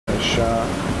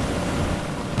shot.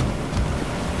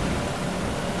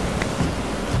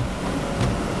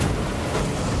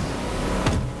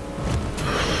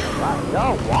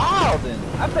 Y'all wildin'.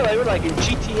 I feel like we're like in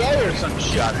GTA or some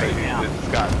shit right now.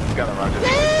 Scott and Roger.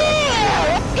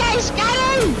 Yeah! Okay,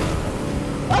 Scotty!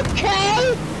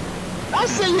 Okay! I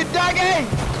see you, Dougie!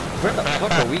 Where the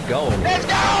fuck are we going? Let's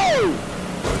go!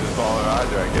 We're just following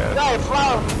Roger, I guess.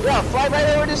 Fly right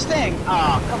over this thing.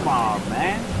 Oh, come on,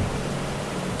 man.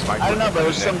 Mike, I don't know, but it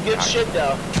was some good I- shit,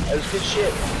 though. It was good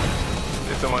shit.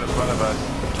 There's someone in front of us.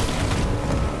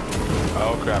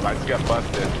 Oh crap, I just got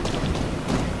busted.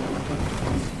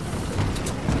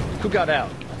 Who got out?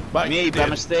 Me, by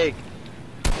mistake.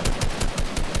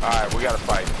 Alright, we gotta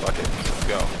fight. Fuck it. Let's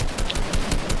go.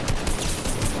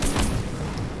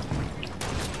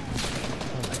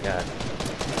 Oh my god.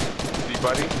 See,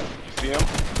 buddy? You see him?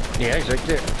 Yeah, he's right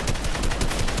there.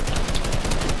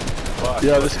 Bust.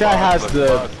 Yeah, Let's this guy bust, has let's the-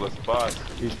 Bust, let's bust.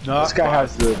 He's not. This guy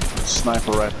has the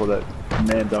sniper rifle that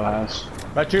Mando has.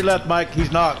 Right to your left, Mike.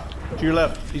 He's knocked. To your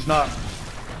left. He's knocked.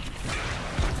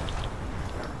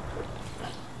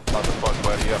 About to fuck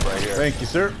buddy up right here. Thank you,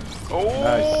 sir. Oh,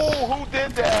 Nice. who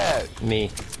did that? Me.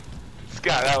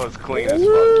 Scott, that was clean as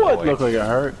Ooh, fuck, it boy. looked like it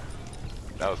hurt.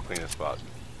 That was clean as fuck.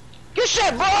 Good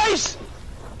shit, boys!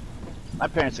 My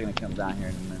parents are gonna come down here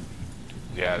in a minute.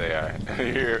 Yeah, they are.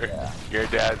 Your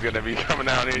dad's gonna be coming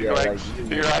out and Yeah,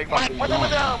 you're like, Mike, what am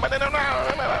I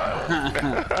doing?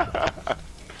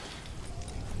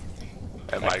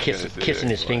 And Like kissing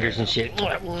his fingers and shit.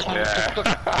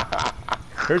 Yeah.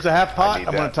 Here's a half pot. need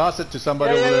I'm gonna that. toss it to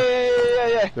somebody over there.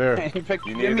 Yeah. There. You Give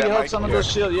need me that, help Mike? some of Here. those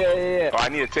shields. Yeah. Oh, I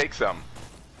need to take some.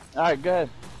 Alright, good.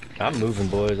 I'm moving,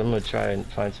 boys. I'm gonna try and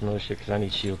find some other shit because I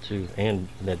need shield too and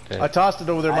med I pack. tossed it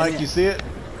over there, Mike. You see it?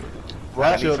 I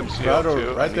Right, need shield, some right, shield over,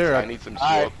 too. right there. I need some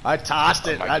shield. I tossed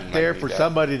it Mike, right Mike there need for that.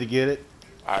 somebody to get it.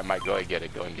 Alright, Mike, go ahead, get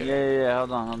it. Go and get it. Yeah.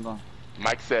 Hold on.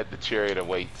 Mike said the chariot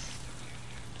awaits.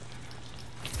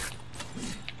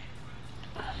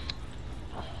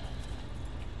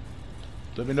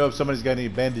 Let me know if somebody's got any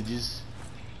bandages.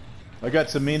 I got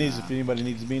some minis if anybody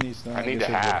needs minis. No, I need guess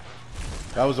a I do.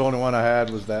 half. That was the only one I had,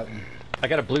 was that one. I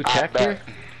got a blue I tack bet. here.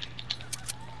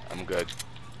 I'm good.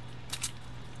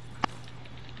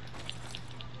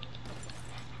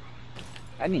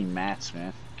 I need mats,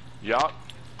 man. Y'all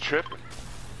tripping.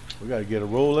 We gotta get it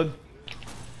rolling.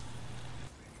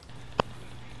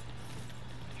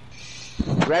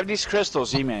 Grab these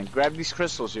crystals, E-Man. Grab these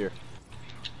crystals here.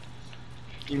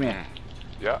 E-Man.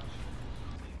 Yeah.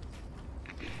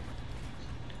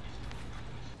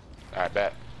 I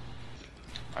bet.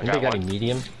 I Anybody got one. any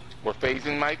medium? We're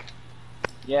phasing, Mike.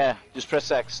 Yeah, just press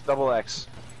X, double X.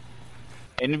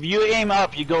 And if you aim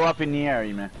up, you go up in the air,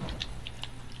 E-Man.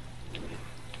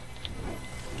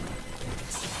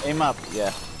 Aim up,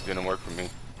 yeah. Didn't work for me.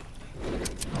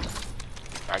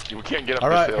 Actually, we can't get up All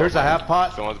this right, hill. here's a half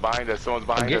pot. Someone's behind us. Someone's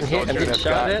behind getting us. hit, Someone's I'm shooting getting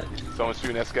at shot Scott. at. Someone's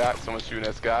shooting at Scott. Someone's shooting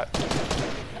at Scott.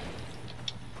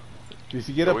 If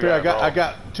you get So up we here, gotta I roll.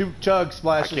 got 2 chug I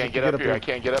splashes. can't if get you up here. I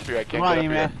can't get up here. I can't Come on, get up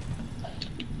E-Man.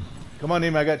 here. Come on,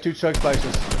 Nima, I got 2 chug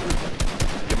splashes.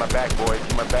 Get my back, boys.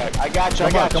 Get my back. I got you,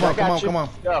 Come on, I got you. come on.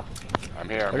 Go. I'm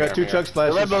here. I got 2 chug They're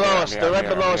splashes. right below us. I'm They're right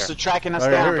here, below I'm us. here. They're tracking us All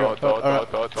right, down. here we go.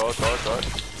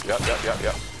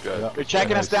 Yep. Good. Yeah. They're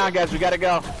tracking us down, guys. We gotta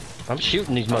go. I'm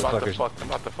shooting these I'm about to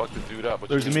motherfuckers. fuck this dude up. What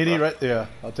There's a you mean, mini bro? right there.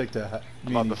 I'll take that.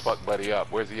 I'm about to Minis. fuck buddy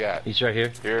up. Where's he at? He's right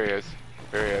here. Here he is.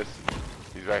 Here he is.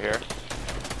 He's right here.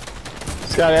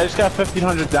 Scotty, I just got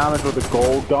 1500 damage with a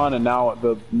gold gun, and now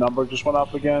the number just went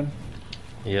up again.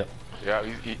 Yep. Yeah,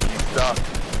 he's stuck.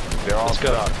 They're all Let's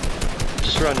go. stuck.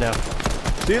 Just run now.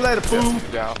 See you later, Yep, fool. he's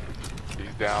down.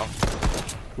 He's down.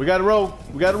 We gotta roll.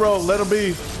 Let them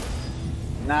be.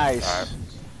 Nice. All right.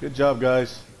 Good job,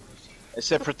 guys. It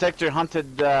said protect your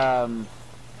hunted.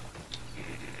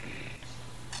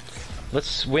 Let's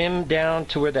swim down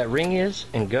to where that ring is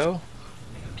and go.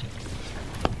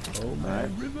 Oh my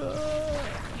river.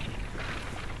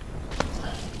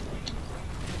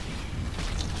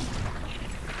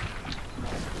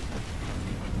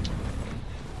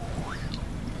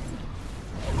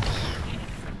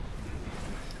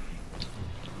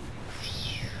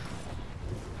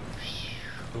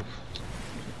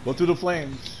 Go through the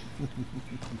flames.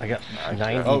 I got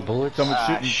 90 Oh, bullets. someone's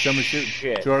shooting.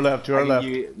 Shit. To our left.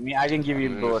 I can give you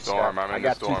I'm in the bullets. storm. Scott. I'm I in the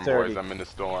got storm, 230. boys. I'm in the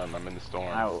storm. I'm in the storm.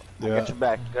 I Yeah. got your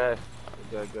back. Go.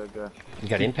 You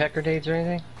got impact grenades or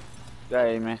anything?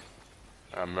 Hey, man.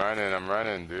 I'm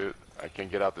running, dude. I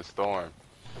can't get out the storm.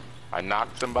 I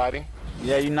knocked somebody.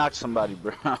 Yeah, you knocked somebody,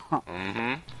 bro.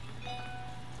 Mm-hmm.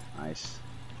 Nice.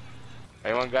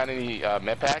 Anyone got any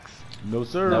med packs? No,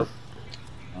 sir. Nope.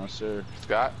 No, sir.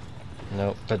 Scott?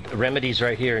 No, but Remedy's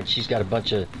right here, and she's got a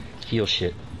bunch of heal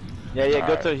shit. Yeah, go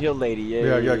Alright. to the hill, lady.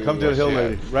 Yeah. Come to the hill, yeah.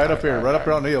 lady. Right up here. Right up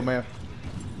here on the hill, man.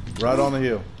 Right on the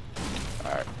hill.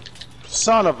 Alright.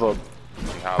 Son of a. Let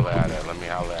me holler at her. Let me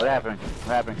holler at her. What happened?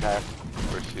 What happened, Kyle?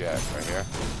 Where's she at? Right here?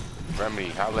 Remedy,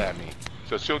 holler at me.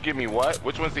 So she'll give me what?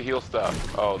 Which one's the heal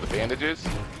stuff? Oh, the bandages?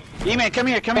 E-man, come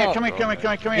here. Oh. E-man, come Yeah.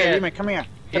 here. Come here.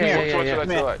 Yeah, Which one should I Come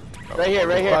here. select? Oh, Right here.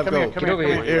 Five Come go. here. Get over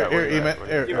here. Here, E-man.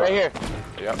 Here. Right here.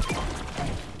 Yep.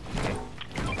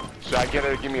 Should I get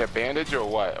her to give me a bandage or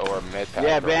what? Or a med pack?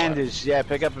 Yeah, or what? bandage. Yeah,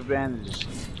 pick up a bandage.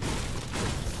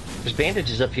 There's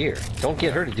bandages up here. Don't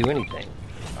get her to do anything.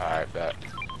 Alright, bet.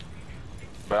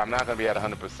 But I'm not gonna be at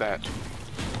 100%.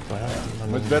 Well, I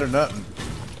mean, It's better than nothing.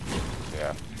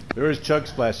 Yeah. There is chug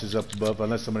splashes up above,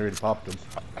 unless somebody already popped them.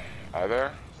 Are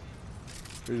there?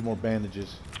 There's more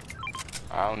bandages.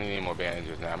 I don't need any more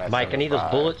bandages now. I'm at Mike, I need those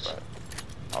 75, bullets.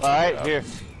 but I'll All pick it right, up. here.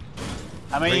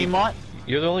 How many you want?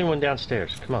 You're the only one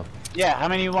downstairs. Come on. Yeah, how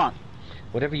many you want?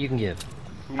 Whatever you can give.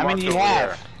 Who How many marked you over have?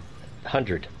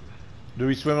 100. Do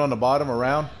we swim on the bottom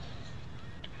around?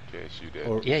 there? Yes, you did.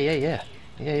 Or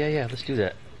Yeah. Let's do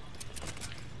that.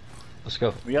 Let's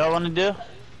go. We all want to do?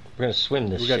 We're gonna swim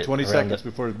this we got shit 20 around seconds the-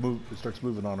 before it starts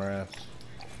moving on our ass.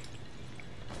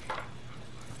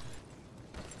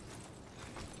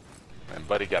 And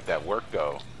Buddy got that work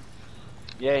though.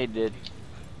 Yeah, he did.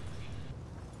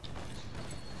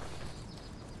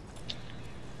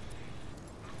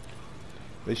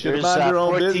 They should have There's, mind their own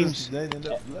 4 business. teams. They end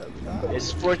up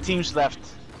It's 4 teams left.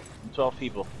 12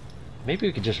 people. Maybe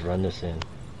we could just run this in.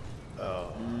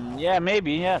 Oh. Yeah,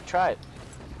 maybe. Yeah, try it.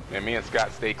 And me and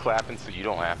Scott stay clapping so you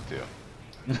don't have to.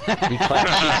 We clap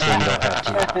cheeks so you don't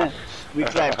have to. We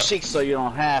clap cheeks so you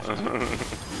don't have to.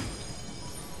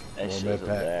 That Well, shit's Matt Pat.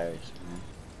 hilarious, man.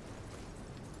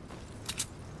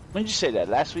 When did you say that?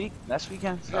 Last week? Last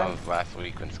weekend? No, it was last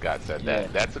week when Scott said that. Yeah.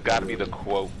 That's got to be the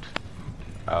quote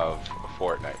of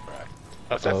Fortnite, Brad.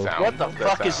 What's that Uh-oh. sound? What the What's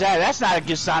fuck is sound? that? That's not a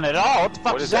good sound at all. What the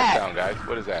fuck What is is that that? sound, guys?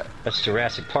 What is that? That's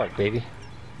Jurassic Park, baby.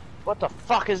 What the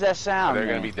fuck is that Are sound? there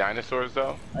gonna man? be dinosaurs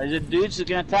though? Is it dudes that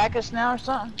gonna attack us now or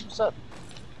something? What's up?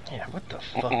 Yeah, what the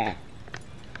fuck?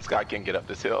 Scott can't get up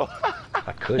this hill.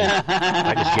 I couldn't.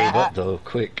 I just gave up though,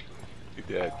 quick. He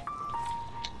did.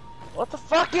 What the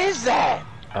fuck is that?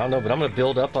 I don't know, but I'm gonna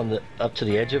build up on the to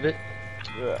the edge of it.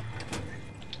 Yeah.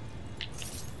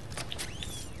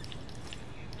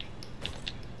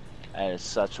 That is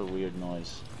such a weird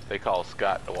noise. They call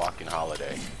Scott the walking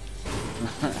holiday.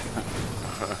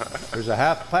 There's a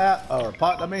half pot, or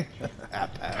pot, I mean.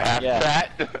 Half pot. Half Yeah.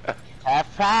 fat.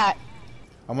 Half pat.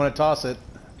 I'm gonna toss it.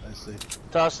 Let's see.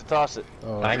 Toss it.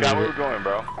 Oh, I Scott, need where it. we going,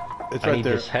 bro? it's I right need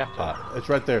there. this half pot. It's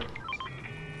right there.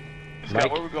 Scott,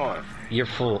 Mike? where we going? You're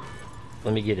full.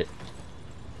 Let me get it.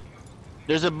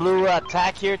 There's a blue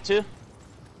tack here too.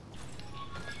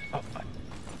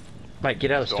 Mike,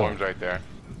 get out of the storm. Storm's right there.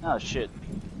 Oh shit.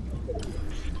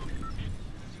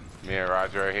 Me and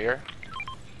Roger are here.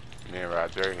 Me and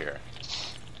Roger are here.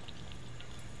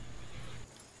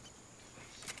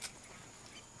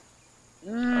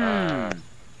 Mmm.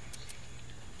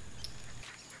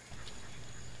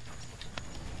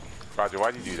 Roger,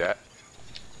 why'd you do that?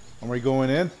 Are we going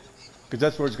in? Because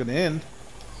that's where it's gonna end.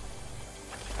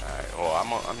 Alright,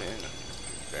 well, I'm in.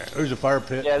 There. There's a fire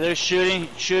pit. Yeah, they're shooting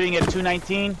at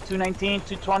 219, 222. 219,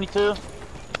 222.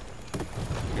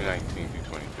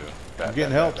 I'm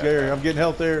getting help there. I'm getting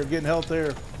help there. I'm getting help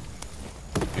there.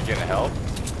 You're getting help?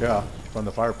 Yeah, from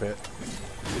the fire pit.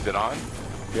 Is it on?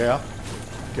 Yeah.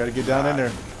 Gotta get down in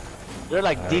there. They're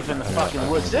like deep in the fucking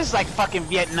woods. This is like fucking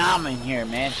Vietnam in here,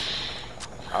 man.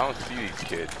 I don't see these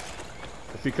kids.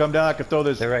 If you come down, I can throw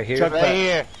this. They're right here? Chuck Right pack.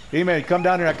 here. E-man, come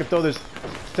down here. I can throw this.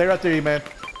 Stay right there, E-man.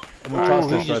 I'm gonna toss Ooh,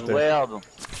 this he just right there. wailed them.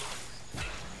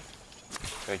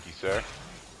 Thank you, sir.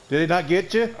 Did it not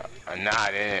get you? Nah,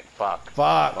 I didn't. Fuck.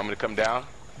 Fuck. Want me to come down?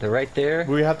 They're right there.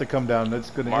 We have to come down. That's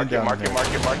gonna Mark end it, down mark in it, there.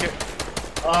 mark it, mark it.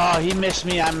 Oh, he missed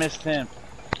me. I missed him.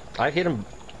 I hit them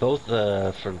both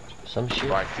for some shit.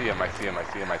 Oh, I see him, I see him, I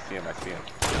see him, I see him, I see him.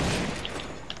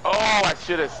 Oh, I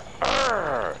should have.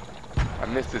 I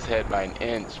missed his head by an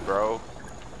inch, bro.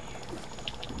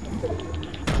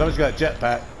 Somebody's got a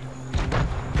jetpack.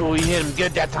 Oh, you hit him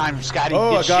good that time, Scotty.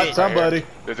 Oh, Good I got shit. somebody.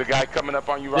 There's a guy coming up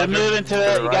on you, They're Roger. moving to the.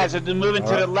 right. You guys are moving to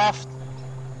the Alright. left.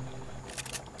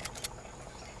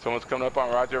 Someone's coming up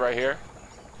on Roger right here.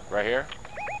 Right here.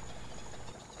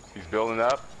 He's building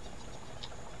up.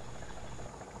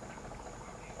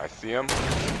 I see him.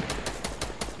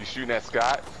 He's shooting at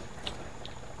Scott.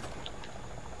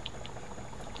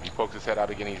 He pokes his head out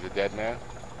again. He's a dead man.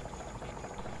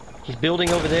 He's building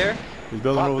over there. He's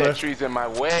building Fuck, over that there. tree's in my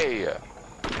way.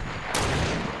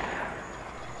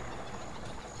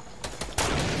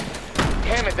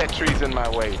 that tree's in my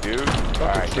way, dude.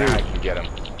 Alright, now I can get him.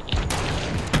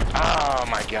 Oh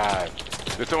my god.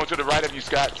 There's someone to the right of you,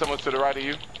 Scott. Someone's to the right of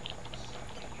you.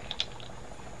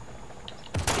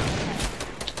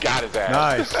 Got his ass.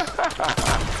 Nice.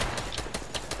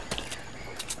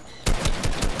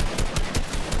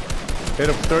 Hit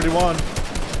him for 31.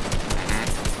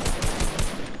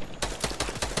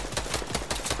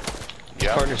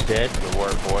 Yep. Partner's dead. Good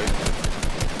work, boys.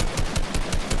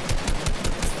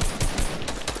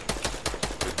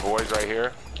 There's boys right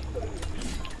here.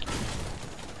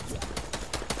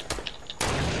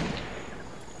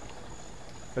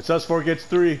 That's us 4 gets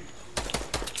 3.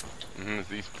 It's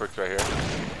these pricks right here.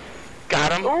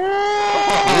 Got him. Yeah.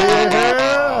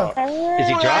 Is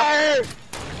he dropped?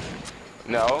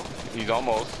 No, he's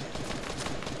almost.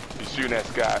 He's shooting at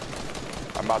Scott.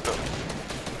 I'm about to.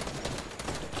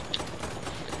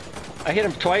 I hit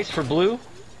him twice for blue.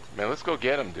 Man, let's go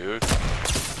get him, dude.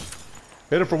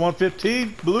 Hit him for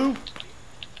 115. Blue.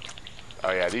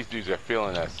 Oh yeah, these dudes are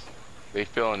feeling us. They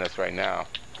feeling us right now.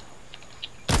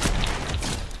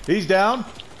 He's down.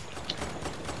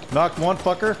 Knocked one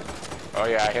fucker. Oh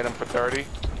yeah, I hit him for 30.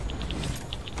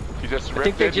 He just think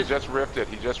ripped they it. He just ripped it.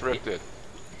 He just ripped it.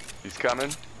 He's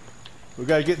coming. We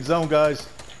gotta get in zone, guys.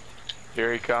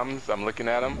 Here he comes. I'm looking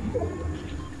at him.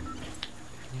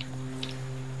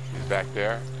 He's back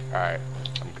there. All right,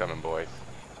 I'm coming, boys.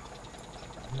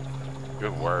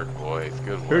 Good work, boys.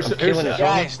 Good work. Here's killing it.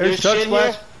 Guys, here's there's chug shit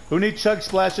splash. here. Who needs chug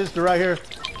splashes? They're right here.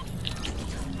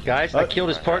 Guys, I killed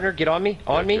his partner. Get on me.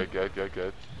 On me. Good.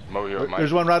 I'm over here with Mike.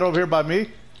 There's one right over here by me.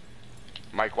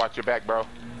 Mike, watch your back, bro.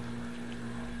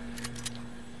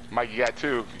 Mike, you got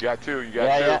two. You got two. You got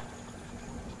Yeah, two. yeah.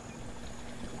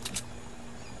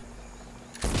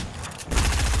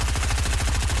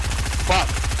 Fuck.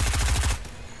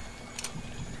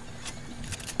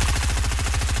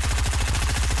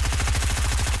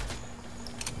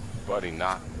 Buddy,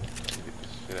 knock. Get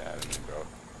the shit out of me, bro.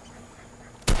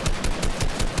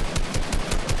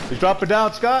 He's dropping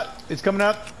down, Scott. He's coming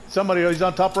up. Somebody, he's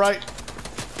on top right.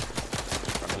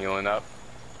 I'm healing up.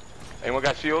 Anyone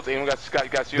got shields? Anyone got Scott? You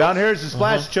got shields? Down here is the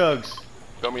splash chugs.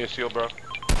 Throw me a shield, bro.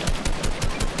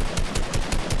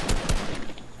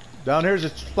 Down here's the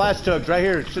splash chugs. Right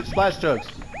here, splash chugs.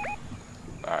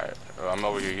 All right, I'm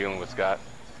over here healing with Scott.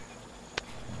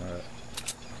 Alright.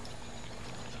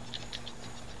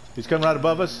 He's coming right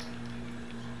above us.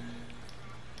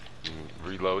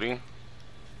 Reloading.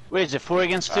 Wait, is it 4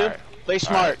 against 2? Alright. Play All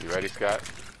smart. right, you ready, Scott?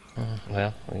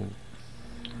 Well, we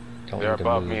don't They're need to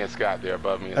above move. me and Scott. They're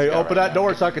above me and Hey, Scott open right that now.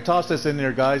 door so I can toss this in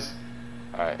there, guys.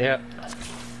 All right. Yeah.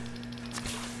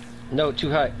 No,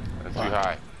 too high. That's too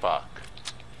high. Fuck.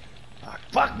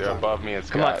 Fuck. They're above me and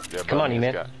Come on. Scott. They're above Come on, me and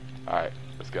E-Man. Scott. All right,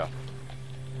 let's go.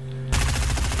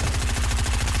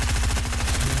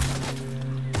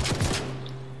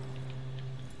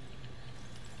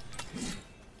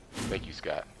 Thank you,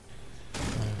 Scott.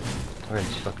 Where are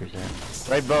these fuckers at?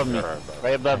 Right above me. They're right above.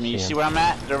 Right above me. You see see him. where I'm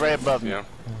at? They're right above me. Yeah.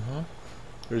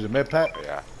 There's a med pack.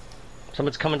 Yeah.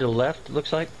 Someone's coming to the left, it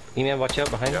looks like. E-Man, watch out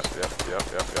behind Yep. us.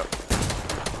 Yep.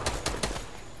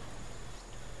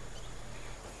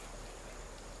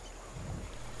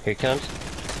 Here he comes.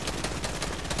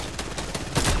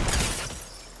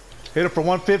 Hit him for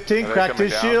 115. Are they Cracked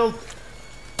coming his down? shield.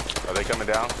 Are they coming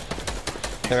down?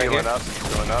 He's They're right healing here. up.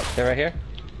 He's healing up. They're right here.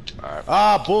 All right.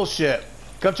 Ah, bullshit.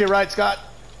 Come to your right, Scott.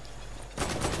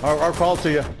 I'll crawl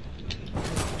to you.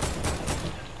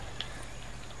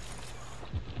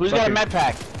 Who's got a Fucking- med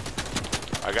pack?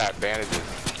 I got bandages.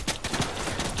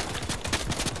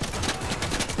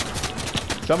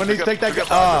 Someone needs to take that Pick guy.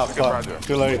 up Ah, Roger, pick up fuck. Roger.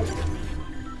 Too late.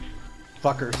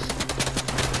 Fuckers.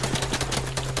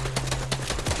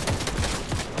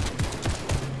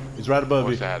 He's right above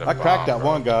Wish you. I had a I cracked bomb, that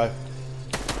bro. one guy.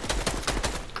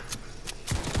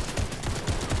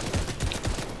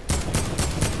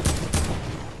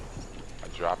 I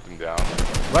dropped him down.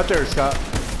 Right there, Scott.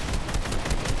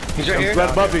 He's right here. Right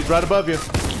above you. He's right above you.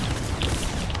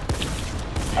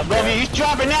 Above you. He's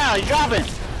dropping now. He's dropping.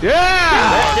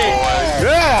 Yeah! That's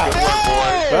Yeah! Good work,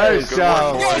 boys. Nice Good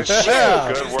job. work, boys. Good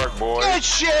shit. Good work, boys. Good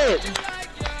shit.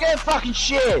 Good fucking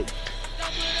shit.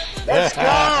 Let's There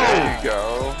go. you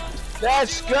go.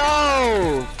 Let's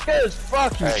go. Good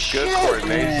fucking Hey, shit. good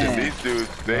coordination. man. These dudes,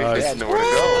 they Nice. know where to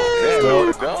go. They know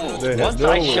where to go. They had Once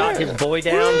no I way. shot his boy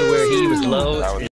down to where he was low, That was